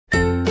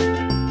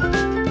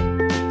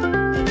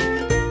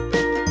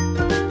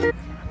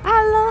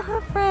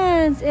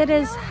because it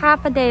is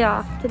half a day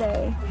off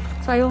today.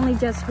 So I only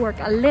just work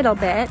a little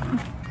bit.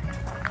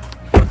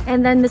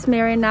 And then Miss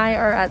Mary and I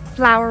are at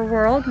Flower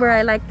World, where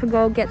I like to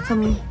go get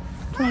some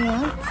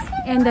plants.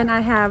 And then I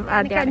have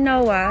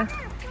Noah,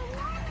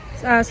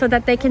 so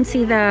that they can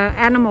see the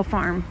animal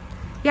farm.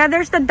 Yeah,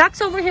 there's the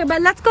ducks over here,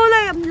 but let's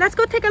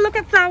go take a look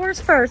at flowers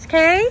first,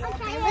 okay?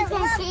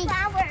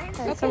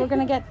 Okay, so we're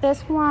gonna get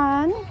this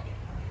one.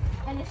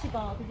 And the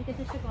shigal. Did you get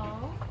the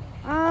shigal?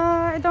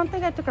 I don't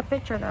think I took a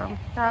picture though.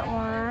 That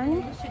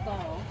one. The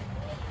shigal.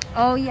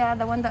 Oh yeah,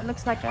 the one that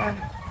looks like a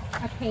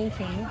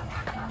painting.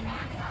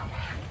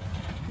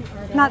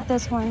 Not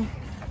this one.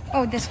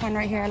 Oh, this one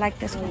right here. I like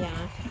this one. Yeah.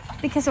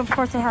 Because of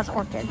course it has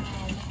orchid.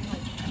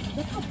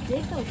 Look how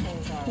big those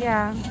things are.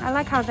 Yeah, I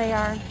like how they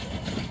are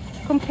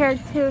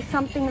compared to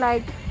something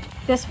like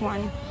this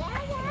one.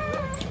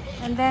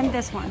 And then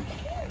this one.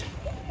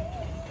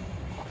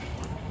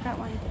 That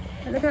one.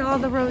 Look at all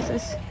the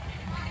roses.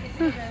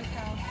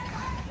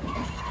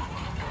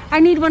 I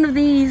need one of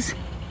these.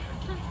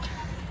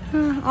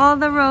 All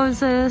the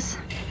roses.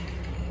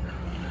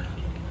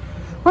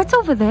 What's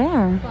over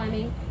there?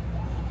 Climbing.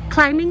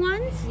 Climbing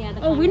ones? Yeah.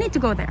 Oh, we need to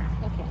go there.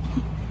 Okay.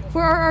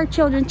 Where are our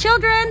children?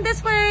 Children,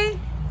 this way.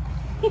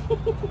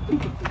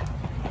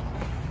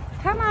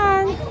 Come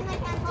on.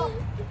 All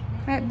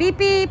right, beep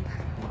beep.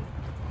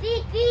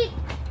 Beep beep.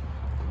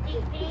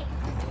 Beep beep.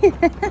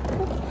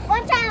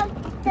 Watch out.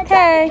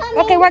 Okay.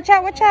 Okay, watch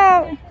out, watch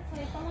out.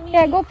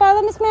 Yeah, go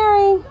follow Miss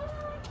Mary.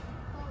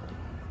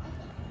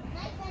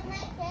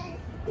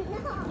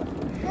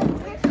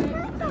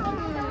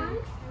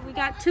 We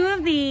got 2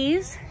 of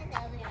these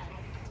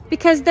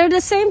because they're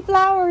the same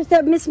flowers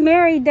that Miss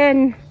Mary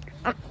then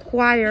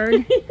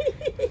acquired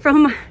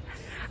from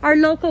our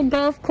local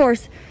golf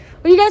course.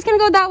 Are you guys gonna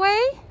go that way?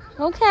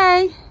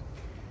 Okay.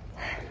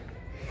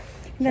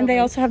 And then they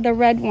also have the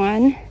red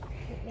one.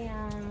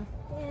 Yeah.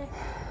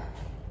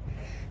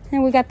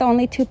 And we got the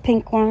only 2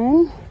 pink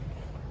one.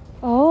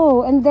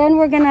 Oh, and then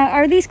we're gonna,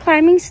 are these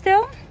climbing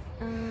still?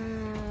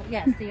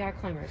 Yes, they are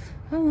climbers.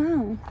 Oh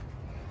wow.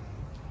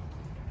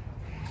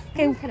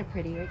 Okay. It's kind of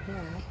pretty right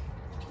there.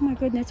 Oh my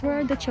goodness, where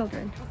are the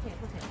children? Okay.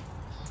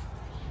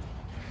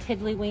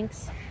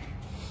 Tiddlywinks.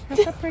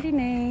 That's a pretty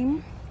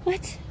name.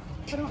 What?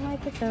 I don't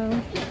like it though.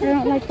 I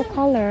don't like the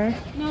color.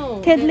 No.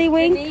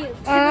 Tiddlywink?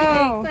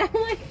 Oh. I'm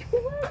like,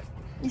 what?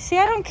 You see,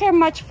 I don't care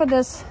much for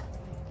this.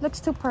 Looks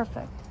too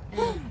perfect.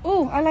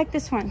 Oh, I like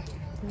this one.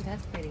 Oh,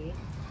 that's pretty.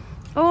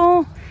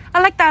 Oh,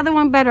 I like the other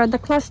one better. The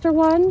cluster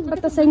one,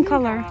 but the same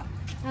color.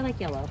 I like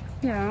yellow.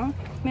 Yeah.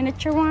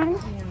 Miniature one.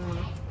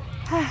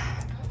 Yeah.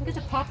 Look at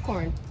the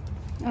popcorn.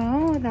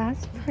 Oh,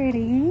 that's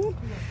pretty.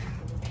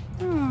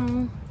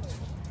 Hmm.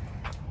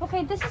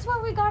 Okay, this is where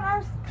we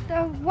got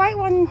the white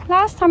one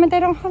last time, and they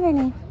don't have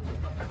any.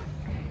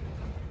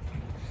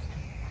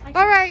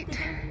 All right.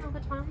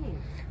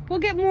 We'll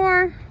get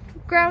more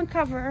ground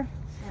cover.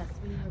 Yes,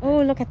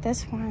 oh, look at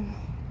this one.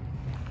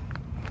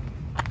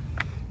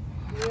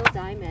 Real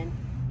diamond.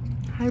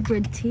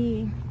 Hybrid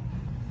tea.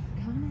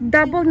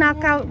 Double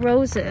knockout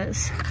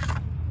roses.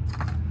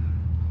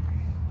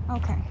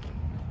 Okay.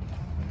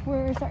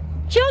 Where is our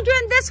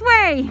children? This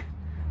way.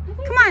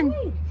 Come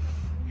on.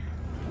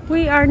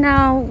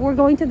 We're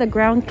going to the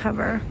ground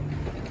cover.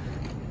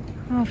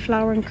 Oh,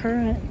 flower and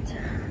currant.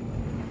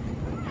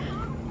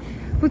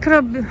 We could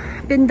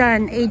have been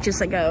done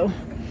ages ago.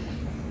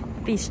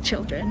 These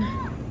children.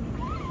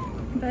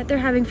 But they're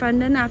having fun.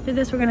 Then after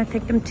this, we're gonna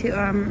take them to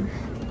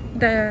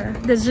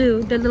the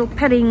zoo, the little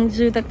petting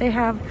zoo that they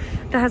have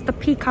that has the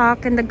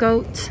peacock and the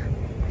goat.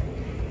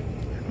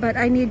 But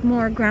I need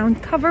more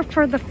ground cover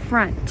for the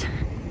front.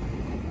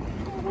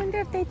 I wonder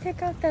if they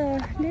take out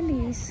the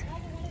lilies.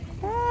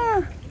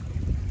 Ah,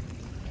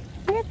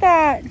 look at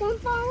that. Don't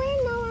fall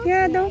in, Noah.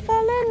 Yeah, don't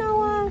fall in,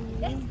 Noah.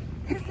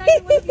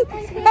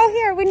 Oh,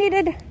 here, we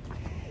needed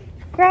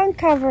ground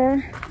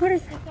cover. What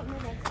is it?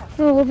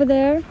 Oh, over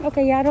there?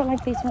 Okay, yeah, I don't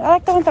like these ones. I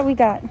like the ones that we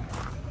got.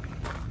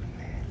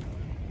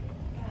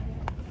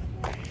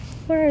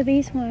 Where are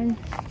these ones?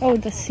 Oh,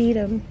 the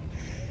sedum.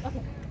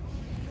 Okay.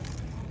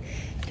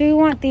 Do you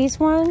want these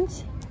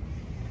ones?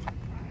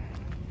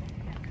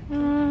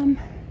 Oh.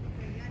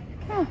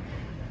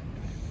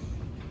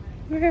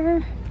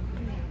 Where?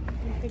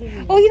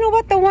 Oh, you know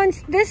what?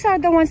 These are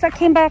the ones that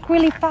came back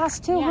really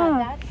fast too, huh?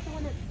 That's the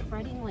one that's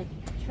spreading like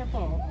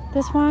triple.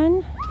 This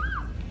one?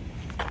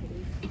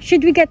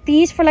 Should we get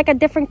these for like a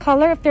different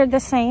color if they're the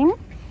same?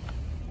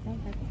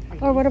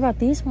 Or what about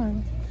these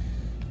ones?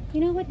 You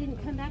know what didn't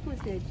come back was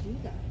the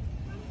azuga.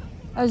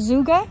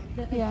 Azuga?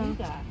 The Yeah.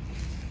 azuga.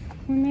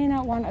 We may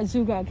not want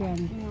azuga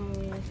again.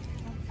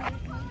 No.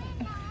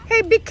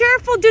 Hey, be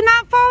careful. Do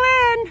not fall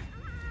in.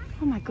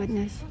 Oh my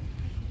goodness.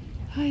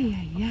 Ay,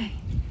 ay, ay.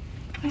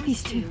 What are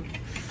these two?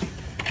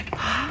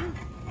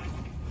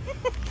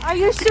 Are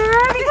you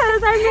sure?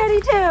 Because I'm ready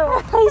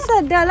too. He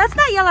said, let's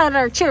not yell at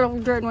our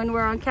children when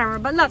we're on camera.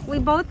 But look, we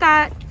both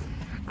got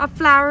a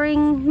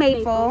flowering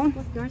maple.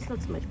 Yours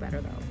looks much better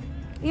though.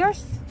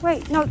 Yours?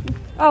 Wait, no.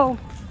 Oh,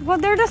 well,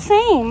 they're the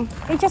same.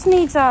 It just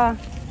needs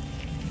Okay.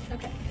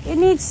 It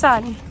needs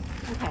sun.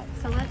 Okay,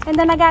 so let's And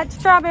then I got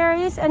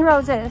strawberries and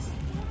roses.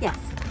 Yes.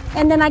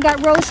 And then I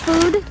got rose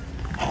food.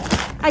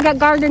 I got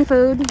garden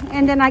food.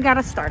 And then I got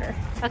a starter.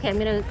 Okay, I'm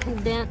going to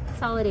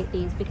consolidate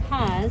these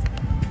because...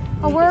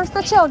 Oh, where's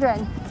the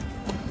children?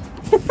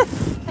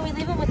 Can we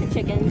leave them with the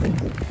chickens?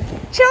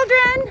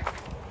 Children!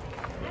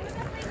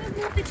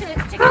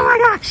 Oh my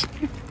gosh!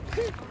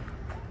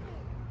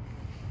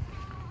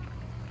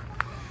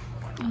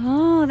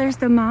 Oh, there's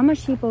the mama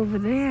sheep over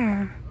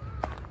there.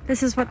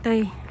 This is what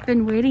they've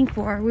been waiting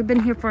for. We've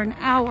been here for an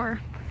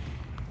hour.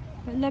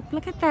 But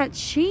look at that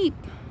sheep.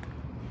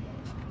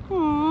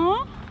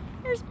 Aww,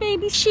 there's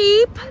baby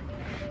sheep.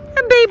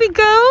 A baby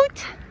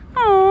goat.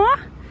 Aww.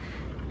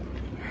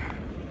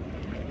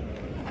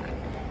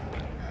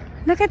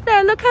 Look at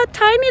that. Look how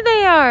tiny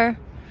they are.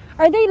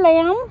 Are they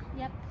lamb?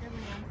 Yep, they're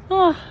lamb.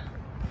 Oh.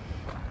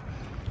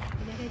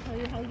 I'm going to tell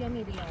you how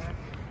yummy they are.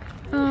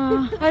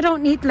 I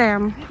don't eat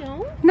lamb. You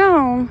don't?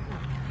 No.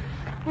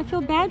 I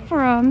feel bad for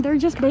them. They're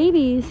just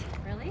babies.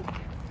 Really?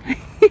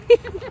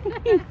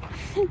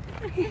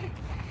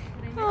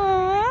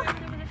 Aww.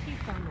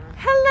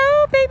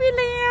 Hello, baby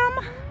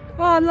lamb.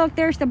 Oh, look,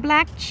 there's the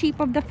black sheep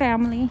of the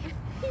family.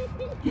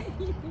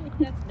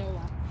 That's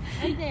Noah.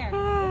 Right there.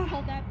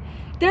 Hold that.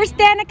 There's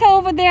Danika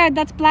over there.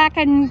 That's black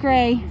and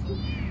gray.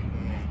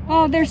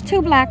 Oh, there's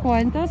two black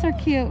ones. Those are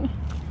cute.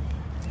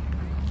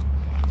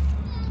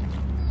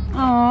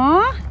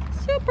 Aww,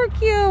 super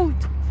cute.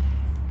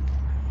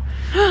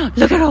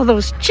 Look at all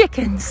those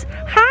chickens.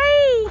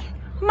 Hi,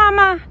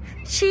 mama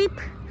sheep.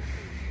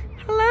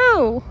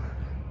 Hello.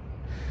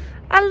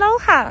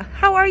 Aloha,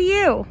 how are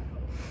you?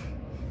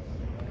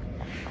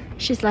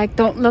 She's like,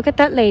 don't look at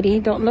that lady.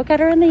 Don't look at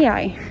her in the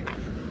eye.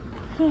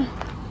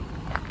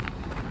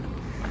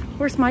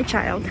 Where's my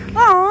child?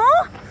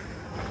 Aww,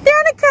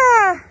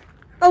 Danika.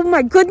 Oh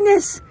my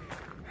goodness.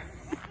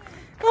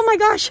 Oh my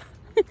gosh.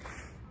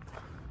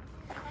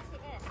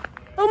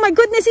 Oh my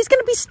goodness, he's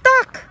gonna be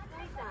stuck.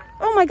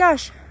 Oh my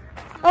gosh.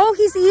 Oh,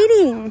 he's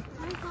eating.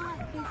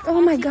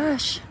 Oh my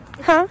gosh.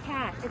 Huh? It's a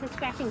cat. It's a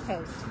scratching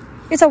post.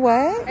 It's a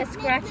what? A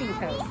scratching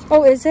post.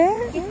 Oh, is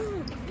it?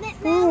 Yeah.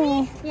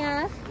 Oh,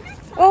 Yeah.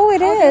 oh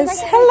it is.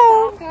 Like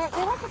Hello. They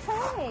like to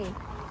play.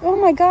 Oh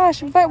my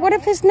gosh. But what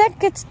if his neck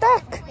gets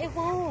stuck? It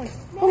won't.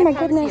 Oh my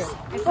goodness.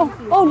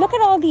 Oh, look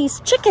at all these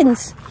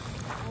chickens.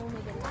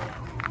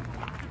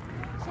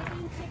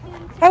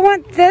 I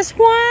want this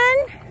one.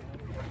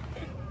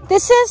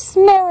 This is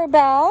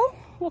Maribel.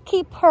 We'll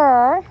keep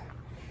her.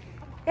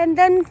 And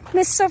then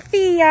Miss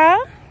Sophia.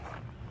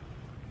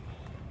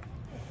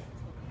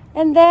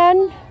 And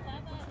then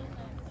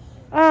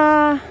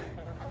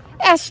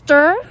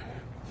Esther.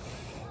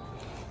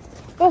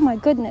 Oh my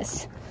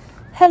goodness.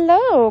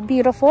 Hello,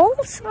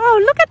 beautifuls.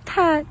 Oh, look at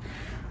that.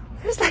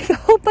 There's like a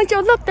whole bunch.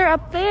 Oh, look, they're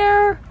up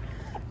there.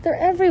 They're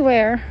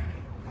everywhere.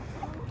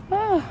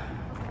 Oh,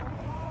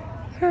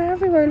 they're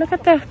everywhere. Look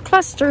at the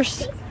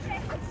clusters.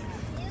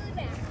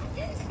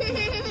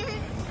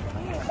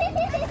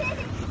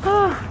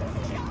 Oh.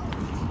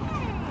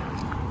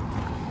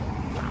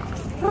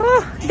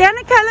 Oh,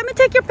 Danika, let me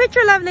take your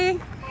picture, lovely.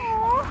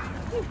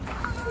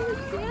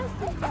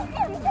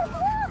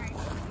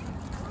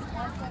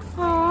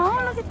 Oh,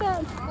 look at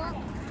that.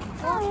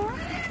 Oh.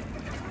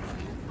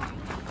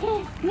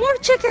 More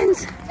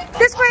chickens.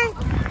 This way.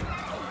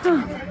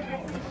 Oh.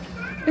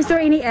 Is there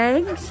any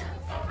eggs?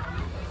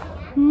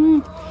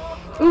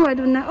 Oh, I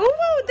don't know.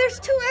 Oh, there's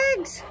 2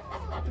 eggs.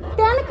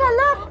 Danika,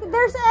 look.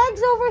 There's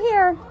eggs over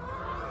here.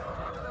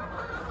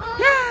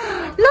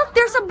 Look,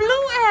 there's a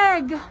blue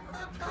egg.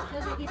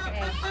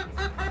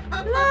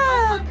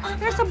 Look,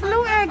 there's a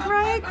blue egg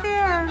right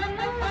there.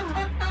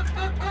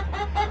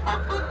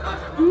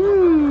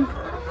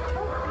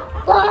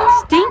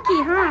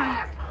 Stinky,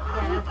 huh?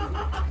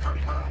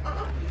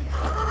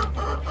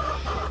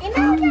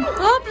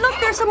 Oh, look,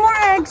 there's some more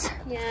eggs.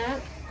 Yeah.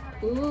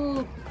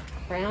 Ooh,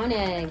 brown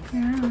eggs.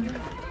 Yeah.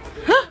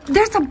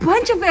 There's a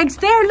bunch of eggs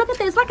there. Look at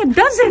this, like a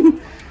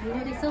dozen. You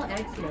know, they sell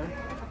eggs here.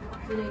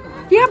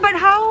 Yeah, but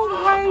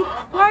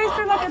why is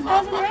there like a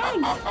dozen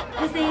eggs?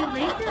 Because they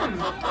lay them.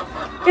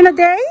 In a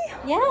day?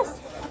 Yes.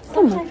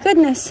 Oh my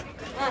goodness.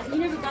 You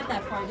never got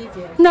that far, did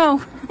you?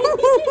 No.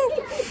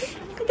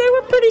 They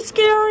were pretty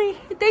scary.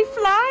 They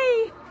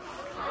fly.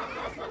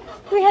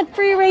 We had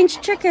free-range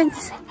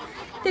chickens.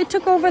 They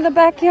took over the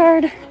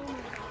backyard.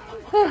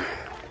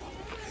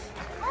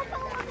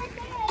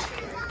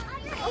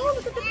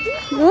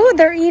 Oh,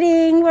 they're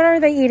eating. What are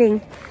they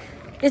eating?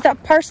 Is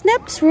that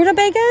parsnips?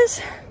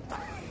 Rutabagas?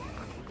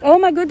 Oh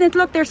my goodness,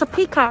 look, there's a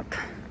peacock.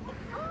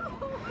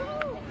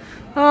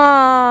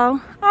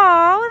 Oh,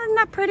 isn't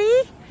that pretty?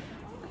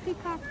 A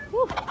peacock.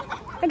 Ooh.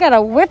 I got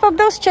a whiff of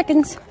those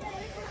chickens.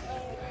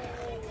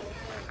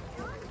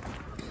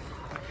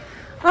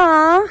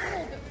 Oh,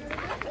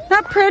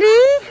 not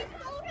pretty?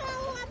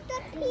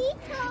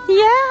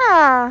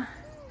 Yeah.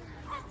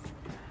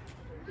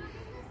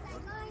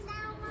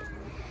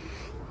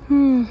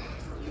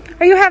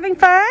 Are you having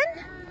fun?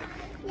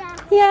 Yeah.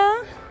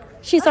 Yeah.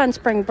 She's on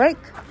spring break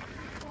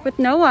with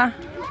Noah.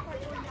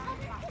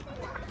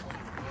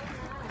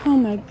 Oh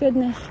my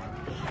goodness.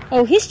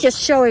 Oh, he's just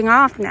showing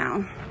off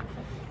now.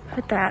 Look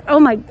at that. Oh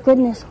my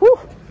goodness. Whew.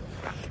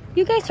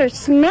 You guys are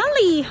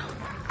smelly.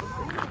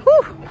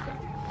 Whew.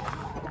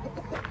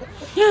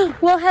 Yeah.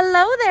 Well,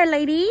 hello there,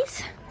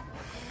 ladies.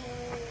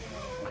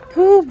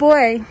 Oh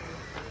boy.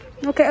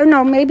 Okay. Oh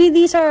no, maybe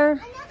these are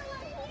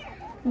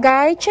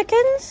guy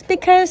chickens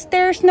because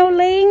there's no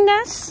laying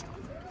nests.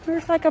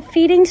 There's like a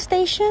feeding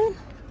station.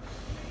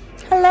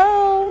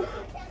 Hello.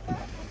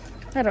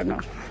 I don't know.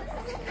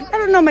 I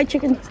don't know my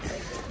chickens.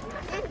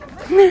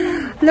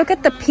 Look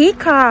at the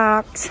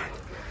peacocks.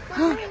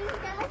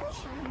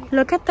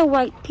 Look at the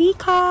white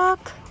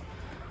peacock.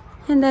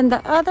 And then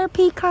the other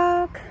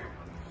peacock.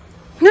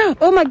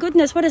 Oh my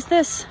goodness, what is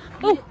this?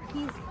 Oh,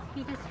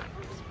 He just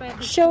spread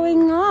his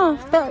showing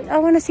off. But I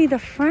want to see the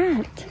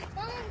front.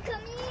 Mom,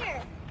 come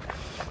here.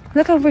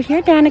 Look over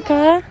here,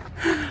 Danika.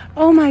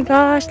 Oh my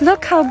gosh,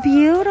 look how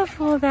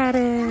beautiful that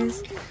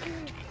is.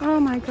 Oh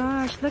my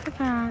gosh, look at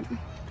that.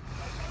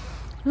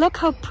 Look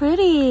how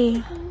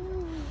pretty.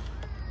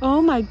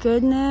 Oh my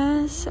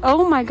goodness.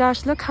 Oh my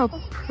gosh, look how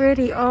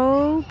pretty.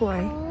 Oh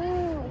boy.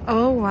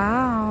 Oh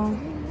wow.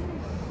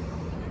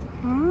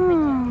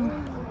 Oh.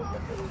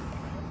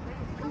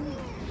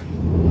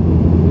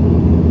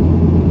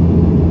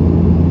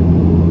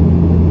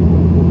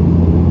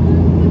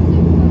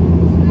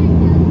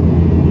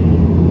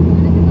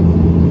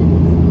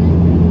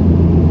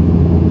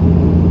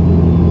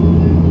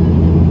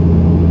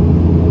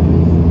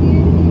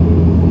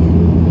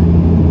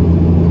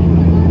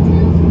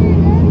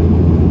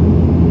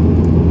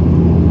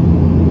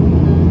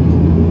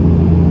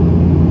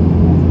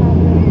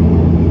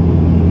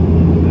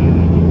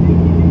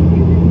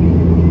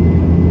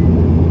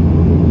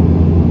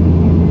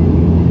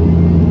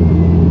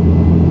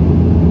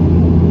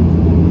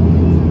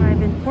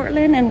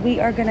 And we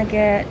are gonna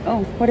get,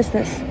 oh, what is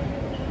this?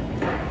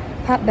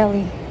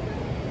 Potbelly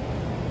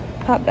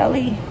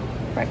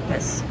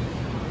breakfast.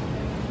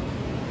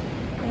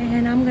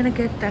 And I'm gonna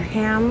get the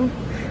ham,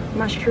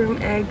 mushroom,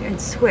 egg,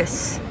 and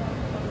Swiss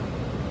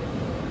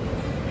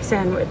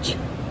sandwich.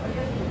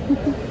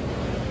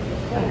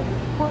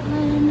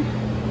 Portland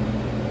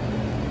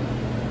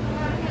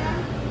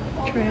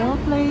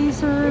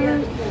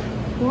Trailblazers,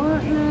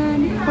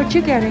 Portland. What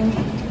you getting?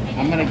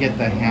 I'm gonna get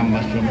the ham,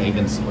 mushroom, egg,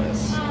 and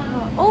Swiss.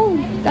 Oh,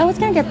 I was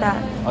gonna get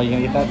that. Oh, you're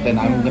gonna get that? Then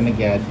I'm gonna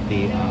get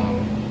the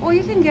Oh,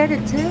 you can get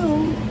it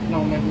too.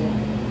 no, maybe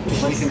we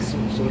can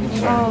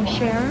share. Oh,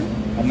 share.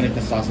 I'm gonna get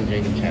the sausage,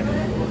 egg, and cheddar.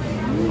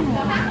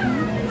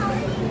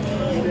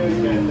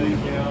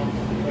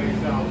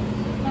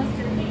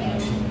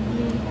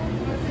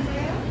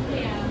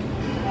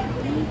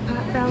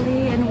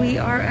 Potbelly, and we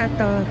are at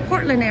the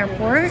Portland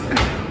airport.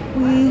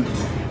 We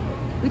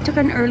took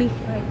an early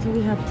flight, so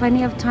we have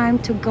plenty of time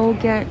to go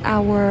get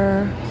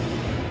our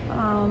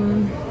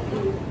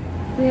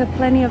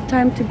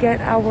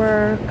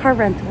car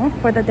rental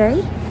for the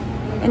day.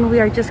 And we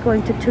are just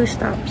going to 2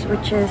 stops,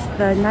 which is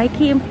the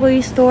Nike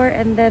employee store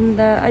and then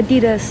the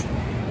Adidas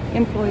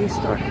employee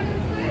store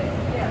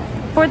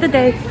for the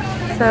day.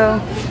 So,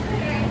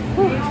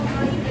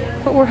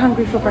 but we're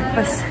hungry for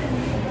breakfast.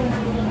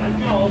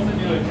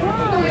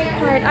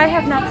 Alright, I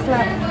have not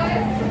slept.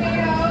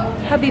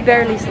 Hubby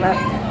barely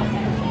slept.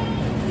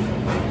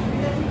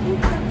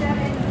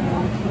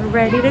 We're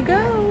ready to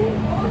go.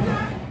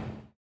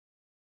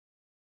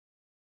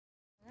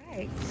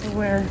 Alright, so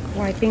we're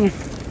wiping a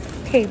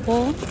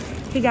table.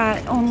 He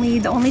got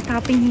the only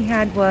topping he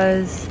had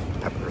was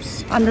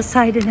Peppers. on the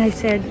side, and I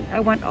said I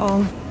want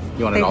all.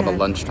 You wanted they all the had.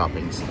 lunch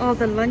toppings. All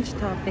the lunch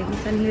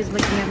toppings, and he was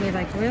looking at me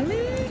like, really?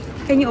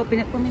 Can you open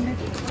it for me, babe?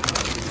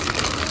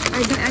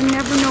 I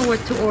never know what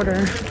to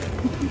order.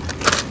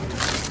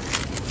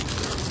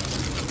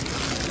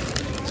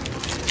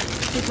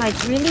 He's like,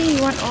 really?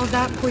 You want all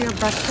that for your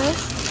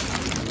breakfast?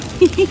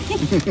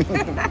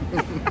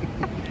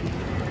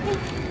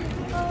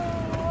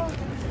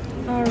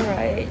 All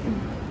right.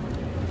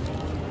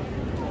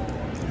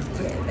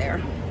 Okay,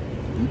 there. Oh.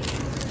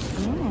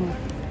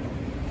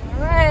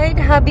 All right,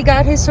 hubby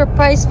got his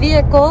surprise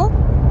vehicle,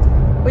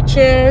 which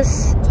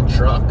is It's a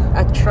truck.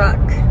 a truck.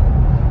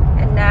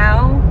 And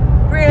now,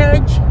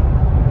 bridge.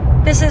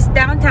 This is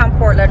downtown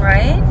Portland,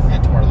 right?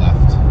 And to our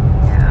left.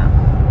 Yeah.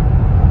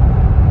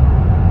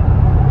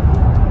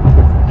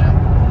 Yeah.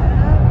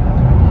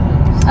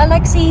 I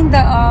like seeing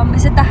the,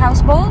 is it the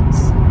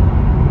houseboats? I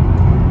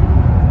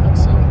think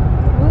so.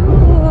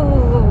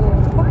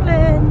 Ooh,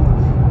 Portland.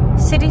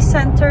 City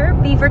Center,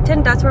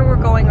 Beaverton, that's where we're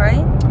going,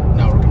 right?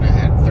 No, we're gonna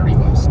head 30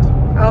 West.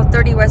 Oh,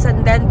 30 West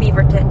and then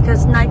Beaverton,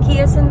 because Nike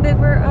is in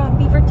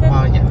Beaverton?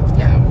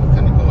 Yeah. We'll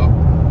kind of go up,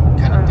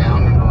 kind of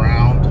down and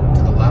around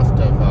to the left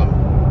of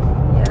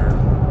Yeah.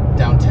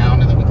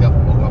 downtown, and then we'll go up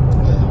the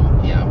hill.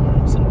 Yeah,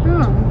 we're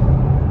somewhere.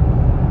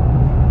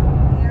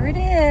 Here it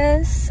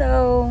is.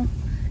 So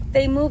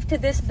they moved to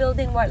this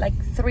building, what, like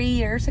 3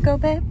 years ago,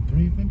 babe?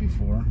 3, maybe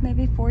 4.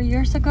 Maybe 4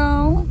 years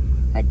ago.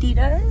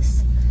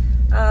 Adidas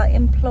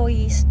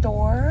employee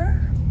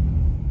store,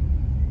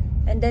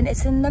 and then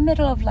it's in the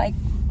middle of like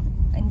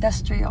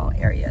industrial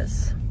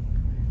areas.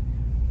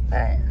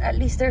 But at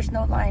least there's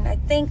no line. I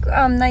think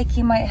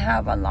Nike might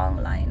have a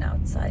long line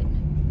outside.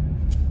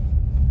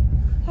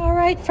 All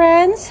right,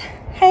 friends.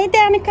 Hey,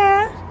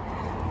 Danika.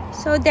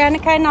 So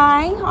Danika and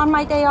I, on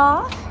my day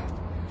off,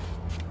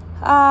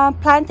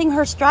 planting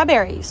her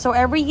strawberries. So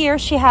every year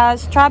she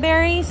has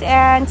strawberries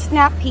and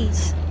snap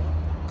peas.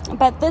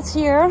 But this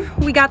year,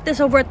 we got this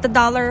over at the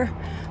dollar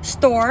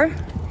store.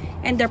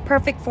 And they're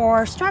perfect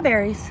for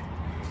strawberries.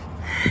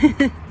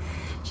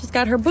 She's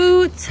got her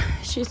boots.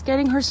 She's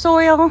getting her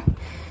soil.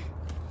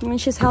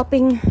 And she's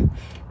helping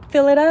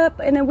fill it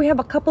up. And then we have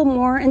a couple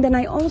more. And then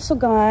I also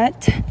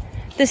got,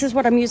 this is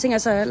what I'm using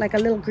as a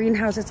little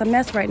greenhouse. It's a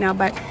mess right now,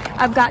 but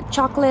I've got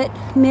chocolate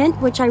mint,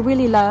 which I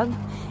really love,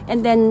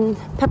 and then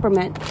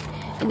peppermint.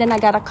 And then I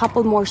got a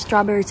couple more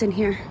strawberries in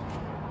here.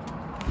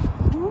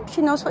 Oh,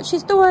 she knows what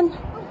she's doing.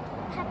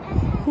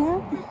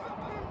 Yeah.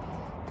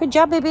 Good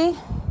job, baby.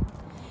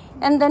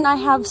 And then I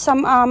have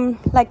some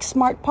like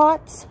smart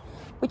pots,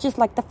 which is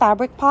like the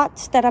fabric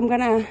pots that I'm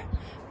gonna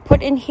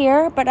put in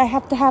here, but I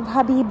have to have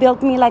hubby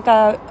build me like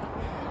a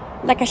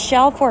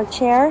shelf or a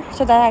chair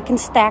so that I can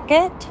stack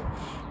it.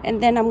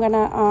 And then I'm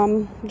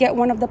gonna get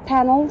one of the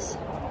panels,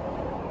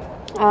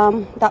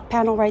 that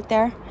panel right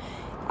there.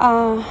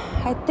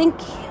 I think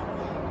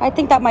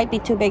that might be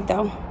too big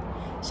though,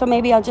 so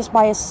maybe I'll just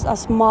buy a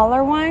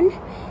smaller one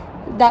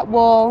that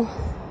will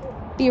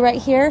be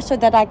right here so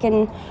that I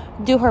can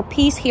do her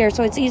piece here,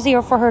 so it's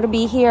easier for her to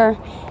be here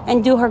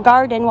and do her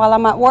garden while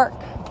I'm at work.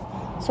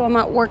 So I'm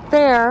at work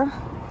there,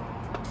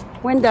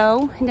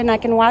 window, and then I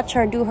can watch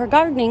her do her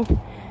gardening.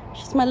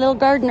 She's my little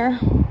gardener.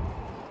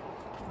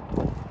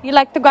 You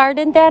like to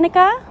garden,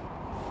 Danika?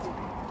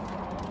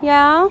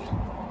 Yeah?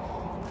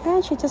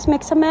 Yeah, she just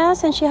makes a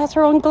mess, and she has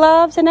her own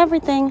gloves and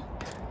everything.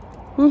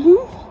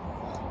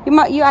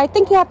 I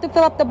think you have to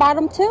fill up the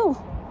bottom too.